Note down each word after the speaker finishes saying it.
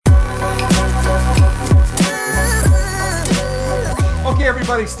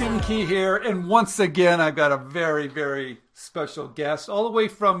everybody, Stephen Key here, and once again I've got a very, very special guest all the way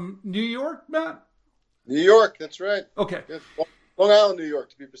from New York, Matt? New York, that's right. Okay. Long Island, New York,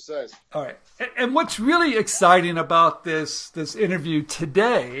 to be precise. All right. And what's really exciting about this interview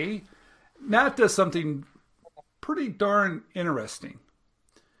today, Matt does something pretty darn interesting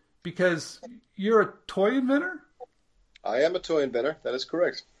because you're a toy inventor? I am a toy inventor, that is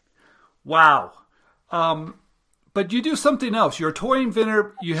correct. Wow. But you do something else. You're a toy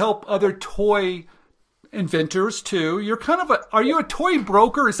inventor. You help other toy inventors too. You're kind of are you a toy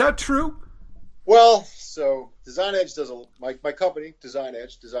broker? Is that true? Well, so Design Edge does my company, Design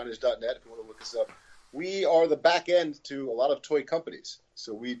Edge, designedge.net, if you want to look us up. We are the back end to a lot of toy companies.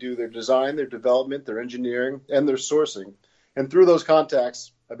 So we do their design, their development, their engineering, and their sourcing. And through those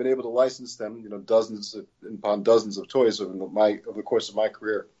contacts, I've been able to license them, dozens upon dozens of toys over the course of my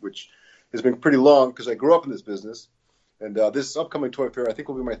career, which has been pretty long because I grew up in this business. And this upcoming toy fair, I think,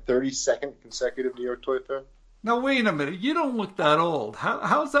 will be my 32nd consecutive New York Toy Fair. Now, wait a minute. You don't look that old.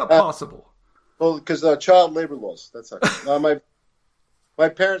 How's that possible? Well, because child labor laws. That's how. My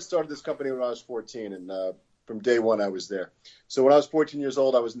parents started this company when I was 14, and from day one I was there. So when I was 14 years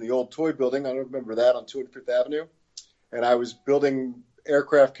old, I was in the old toy building. I don't remember that, on 205th Avenue. And I was building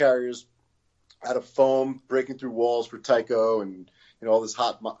aircraft carriers out of foam, breaking through walls for Tyco and all this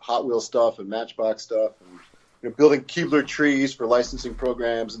Hot Wheel stuff and Matchbox stuff, and building Keebler trees for licensing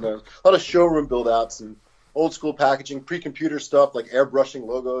programs, and a lot of showroom build-outs and old school packaging, pre-computer stuff like airbrushing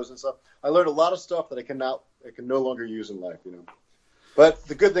logos and stuff. I learned a lot of stuff that I can no longer use in life, But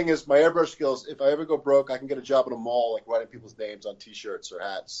the good thing is my airbrush skills, if I ever go broke, I can get a job in a mall, like writing people's names on T-shirts or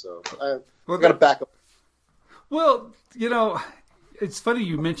hats. So I've got to back up. Well, it's funny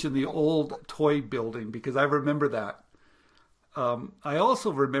you mentioned the old toy building because I remember that. I also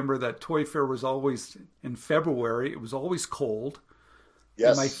remember that Toy Fair was always in February. It was always cold. Yes.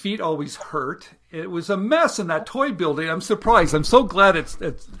 And my feet always hurt. It was a mess in that toy building. I'm surprised. I'm so glad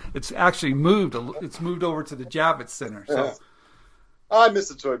it's actually moved. It's moved over to the Javits Center. So. I miss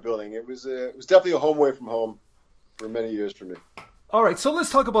the toy building. It was definitely a home away from home for many years for me. All right, so let's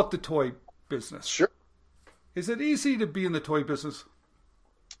talk about the toy business. Sure. Is it easy to be in the toy business?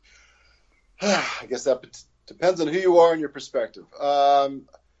 I guess that depends on who you are and your perspective. I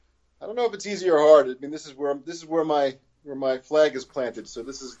don't know if it's easy or hard. I mean, this is where my flag is planted. So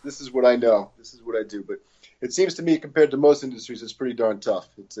this is what I know. This is what I do. But it seems to me, compared to most industries, it's pretty darn tough.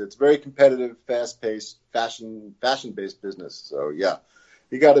 It's very competitive, fast-paced, fashion-based business. So yeah,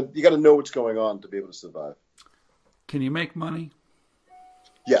 you got to know what's going on to be able to survive. Can you make money?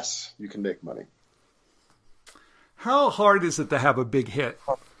 Yes, you can make money. How hard is it to have a big hit?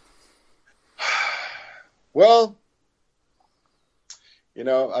 Well,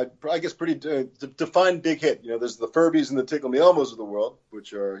 I guess pretty define big hit. There's the Furbies and the Tickle Me Elmos of the world,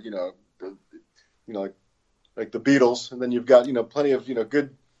 which are like the Beatles, and then you've got plenty of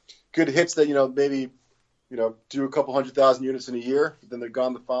good hits that maybe do a couple 100,000 units in a year, but then they're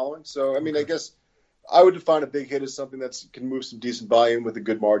gone the following. So I mean, I guess I would define a big hit as something that can move some decent volume with a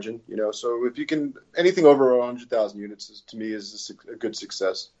good margin. So if you can, anything over 100,000 units to me is a good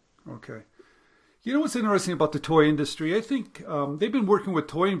success. Okay. You know what's interesting about the toy industry? I think they've been working with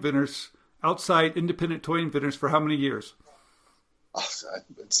toy inventors, outside independent toy inventors, for how many years?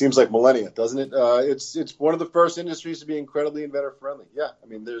 It seems like millennia, doesn't it? It's one of the first industries to be incredibly inventor friendly. Yeah, I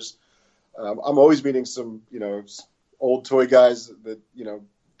mean, there's I'm always meeting some old toy guys that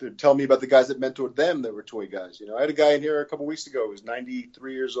they tell me about the guys that mentored them that were toy guys. I had a guy in here a couple weeks ago who was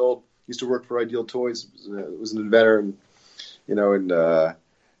 93 years old. He used to work for Ideal Toys. Was an inventor, and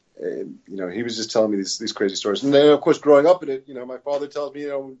he was just telling me these crazy stories. And then, of course, growing up in it, my father tells me,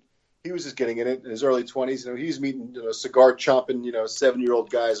 he was just getting in it in his early 20s. He was meeting, cigar chomping,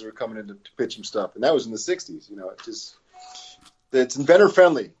 7-year-old guys who were coming in to pitch him stuff. And that was in the 60s. It's inventor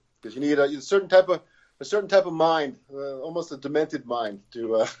friendly because you need a certain type of mind, almost a demented mind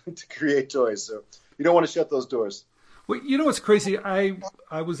to create toys. So you don't want to shut those doors. Well, what's crazy? I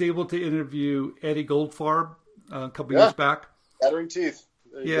was able to interview Eddie Goldfarb a couple years back. Battering teeth.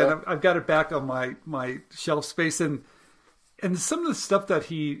 Yeah, and I've got it back on my shelf space, and some of the stuff that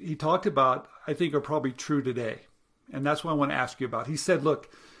he talked about, I think, are probably true today, and that's what I want to ask you about. He said,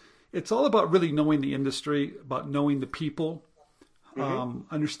 "Look, it's all about really knowing the industry, about knowing the people,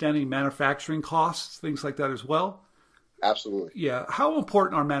 understanding manufacturing costs, things like that as well." Absolutely. Yeah. How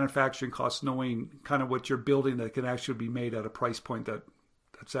important are manufacturing costs? Knowing kind of what you're building that can actually be made at a price point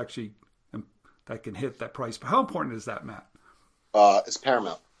that's actually that can hit that price. But how important is that, Matt? It's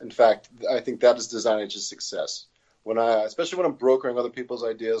paramount. In fact, I think that is Design Edge's success. Especially when I'm brokering other people's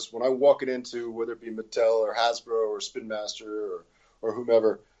ideas, when I walk it into, whether it be Mattel or Hasbro or Spin Master or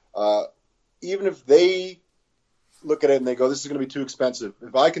whomever, even if they look at it and they go, this is going to be too expensive.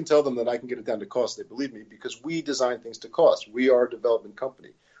 If I can tell them that I can get it down to cost, they believe me, because we design things to cost. We are a development company.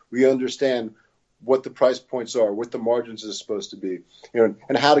 We understand what the price points are, what the margins are supposed to be, and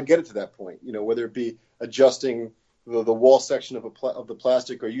how to get it to that point. Whether it be adjusting the wall section of the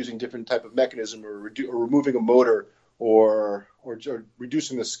plastic, or using different type of mechanism, or removing a motor, or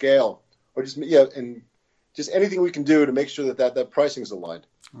reducing the scale, or just anything we can do to make sure that pricing is aligned.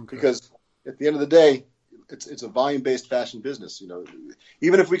 Okay. Because at the end of the day, it's a volume-based fashion business.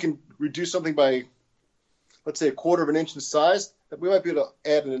 Even if we can reduce something by, let's say, 1/4 of an inch in size, that we might be able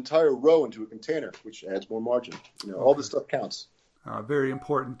to add an entire row into a container, which adds more margin. Okay. All this stuff counts. Very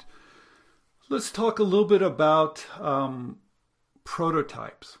important. Let's talk a little bit about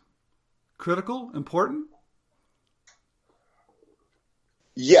prototypes. Critical, important?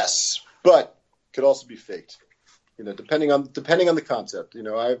 Yes, but could also be faked. Depending on the concept.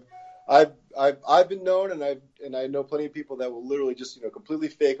 I've been known, and I know plenty of people that will literally just completely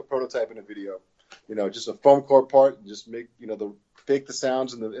fake a prototype in a video. Just a foam core part, and just make fake the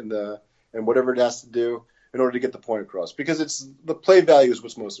sounds and whatever it has to do in order to get the point across. Because it's the play value is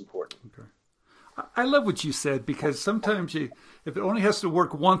what's most important. Okay. I love what you said, because sometimes if it only has to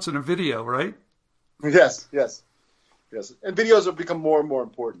work once in a video, right? Yes. And videos have become more and more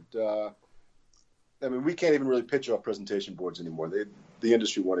important. We can't even really pitch off presentation boards anymore. The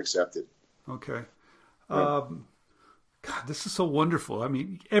industry won't accept it. Okay. God, this is so wonderful.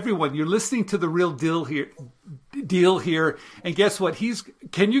 Everyone, you're listening to The Real Deal here. And guess what?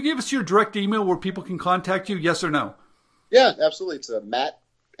 Can you give us your direct email where people can contact you? Yes or no? Yeah, absolutely. It's Matt,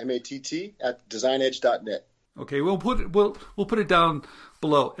 MATT, @designedge.net. Okay, we'll put it down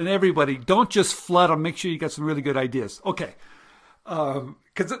below. And everybody, don't just flood them. Make sure you got some really good ideas. Okay.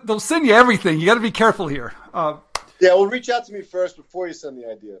 Because they'll send you everything. You got to be careful here. Reach out to me first before you send the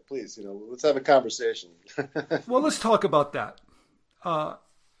idea, please. Let's have a conversation. Well, let's talk about that.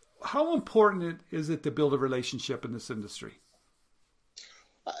 How important is it to build a relationship in this industry?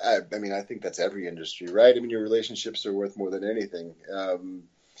 I think that's every industry, right? Your relationships are worth more than anything.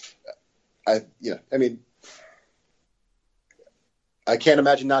 I can't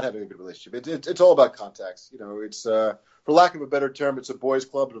imagine not having a good relationship. It's all about contacts. It's for lack of a better term, it's a boys'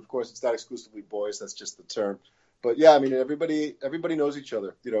 club, but of course, it's not exclusively boys. That's just the term. But yeah, everybody knows each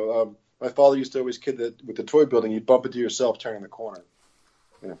other. My father used to always kid that with the toy building, you'd bump into yourself turning the corner.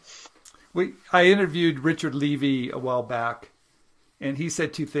 I interviewed Richard Levy a while back, and he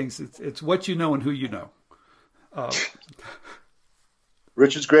said two things. It's what you know and who you know.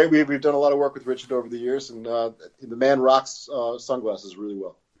 Richard's great. We've done a lot of work with Richard over the years, and the man rocks sunglasses really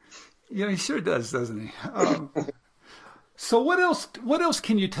well. Yeah, he sure does, doesn't he? So what else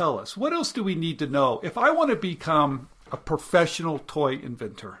can you tell us? What else do we need to know? If I want to become a professional toy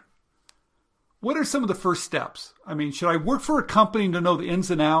inventor, what are some of the first steps? Should I work for a company to know the ins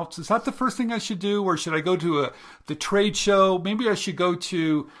and outs? Is that the first thing I should do? Or should I go to the trade show? Maybe I should go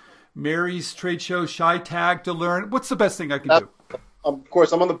to Mary's trade show, ShyTag, to learn. What's the best thing I can do? Of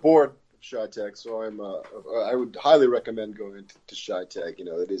course, I'm on the board of ShyTag, so I would highly recommend going to ShyTag.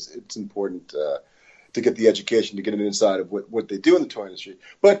 It's important to get the education, to get an insight of what they do in the toy industry.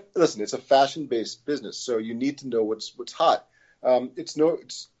 But listen, it's a fashion-based business, so you need to know what's hot. It's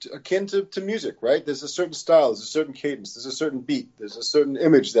akin to music, right? There's a certain style, there's a certain cadence, there's a certain beat, there's a certain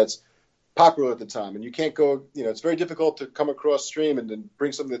image that's popular at the time, and you can't go. It's very difficult to come across stream and then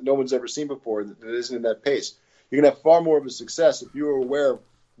bring something that no one's ever seen before that isn't in that pace. You're gonna have far more of a success if you are aware of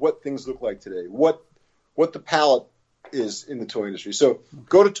what things look like today, what the palette is in the toy industry. So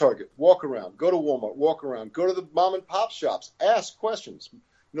go to Target, walk around, go to Walmart, walk around, go to the mom and pop shops, ask questions.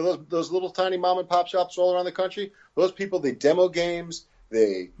 Those little tiny mom and pop shops all around the country, those people, they demo games,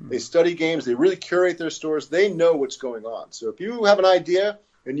 they study games, they really curate their stores, they know what's going on. So if you have an idea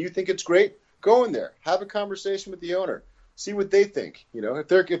and you think it's great, go in there, have a conversation with the owner, see what they think. If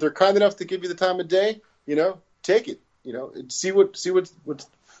they're kind enough to give you the time of day, take it. See what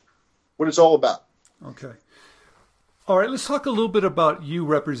it's all about. Okay. All right, let's talk a little bit about you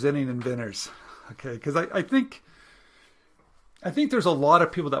representing inventors. Okay, because I think there's a lot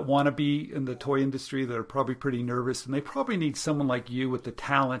of people that want to be in the toy industry that are probably pretty nervous, and they probably need someone like you with the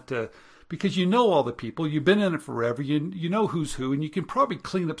talent because you know all the people, you've been in it forever, you know who's who, and you can probably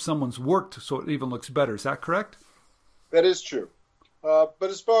clean up someone's work so it even looks better. Is that correct? That is true. But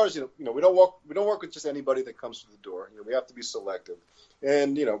as far as we don't work with just anybody that comes through the door. We have to be selective,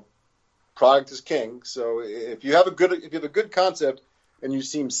 and product is king. So if you have a good concept and you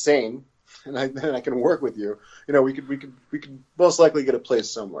seem sane, and I can work with you, we could most likely get a place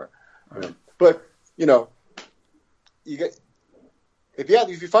somewhere. Right. But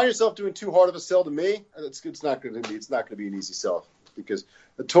if you find yourself doing too hard of a sell to me, it's not going to be an easy sell, because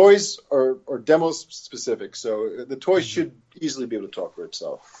the toys are demo specific. So the toys should easily be able to talk for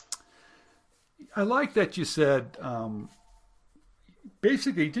itself. I like that you said,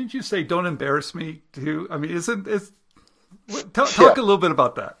 basically, didn't you say, don't embarrass me too? I mean, talk a little bit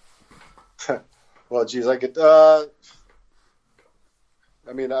about that. Well, geez, I get, I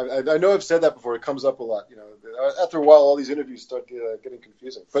mean, I know I've said that before. It comes up a lot. After a while, all these interviews start getting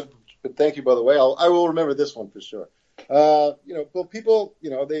confusing. But thank you, by the way. I will remember this one for sure. Well, people,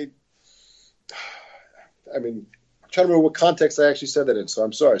 I'm trying to remember what context I actually said that in. So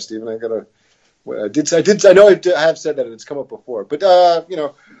I'm sorry, Stephen. I know I have said that, and it's come up before. But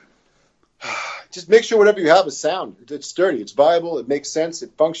just make sure whatever you have is sound. It's sturdy. It's viable. It makes sense.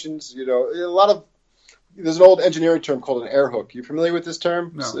 It functions. There's an old engineering term called an air hook. You familiar with this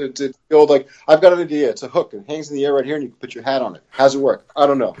term? No. It's the old, I've got an idea. It's a hook. It hangs in the air right here, and you can put your hat on it. How's it work? I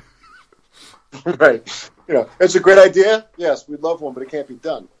don't know. Right. It's a great idea. Yes, we'd love one, but it can't be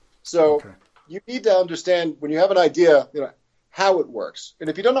done. So You need to understand, when you have an idea, how it works. And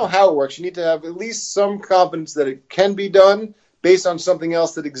if you don't know how it works, you need to have at least some confidence that it can be done based on something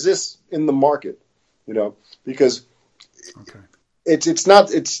else that exists in the market, because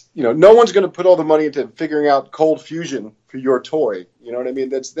no one's going to put all the money into figuring out cold fusion for your toy. You know what I mean?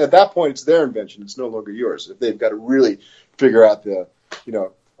 That's, at that point, it's their invention. It's no longer yours. If they've got to really figure out a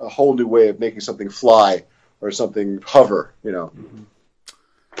whole new way of making something fly or something hover,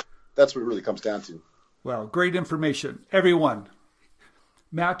 That's what it really comes down to. Well, great information. Everyone,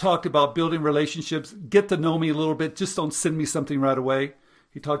 Matt talked about building relationships. Get to know me a little bit. Just don't send me something right away.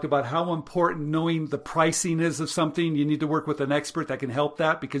 He talked about how important knowing the pricing is of something. You need to work with an expert that can help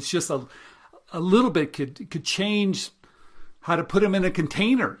that, because just a little bit could change how to put them in a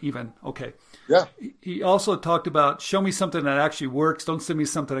container even. Okay. Yeah. He also talked about, show me something that actually works. Don't send me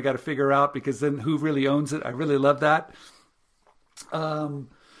something I got to figure out, because then who really owns it? I really love that.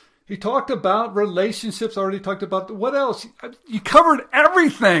 He talked about relationships. Already talked about what else? You covered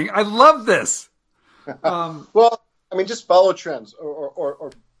everything. I love this. Well, just follow trends,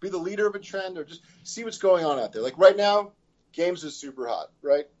 or be the leader of a trend, or just see what's going on out there. Like right now, games is super hot,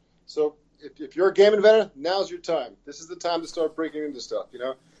 right? So if you're a game inventor, now's your time. This is the time to start breaking into stuff.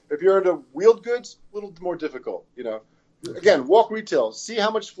 If you're into wheeled goods, a little more difficult. Again, walk retail, see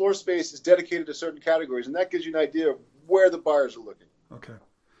how much floor space is dedicated to certain categories, and that gives you an idea of where the buyers are looking. Okay.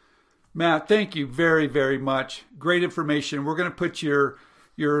 Matt, thank you very, very much. Great information. We're going to put your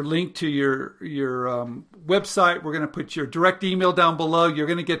link to your website. We're going to put your direct email down below. You're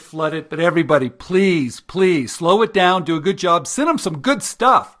going to get flooded. But everybody, please slow it down. Do a good job. Send them some good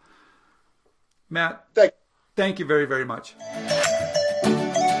stuff. Matt, thank you very, very much.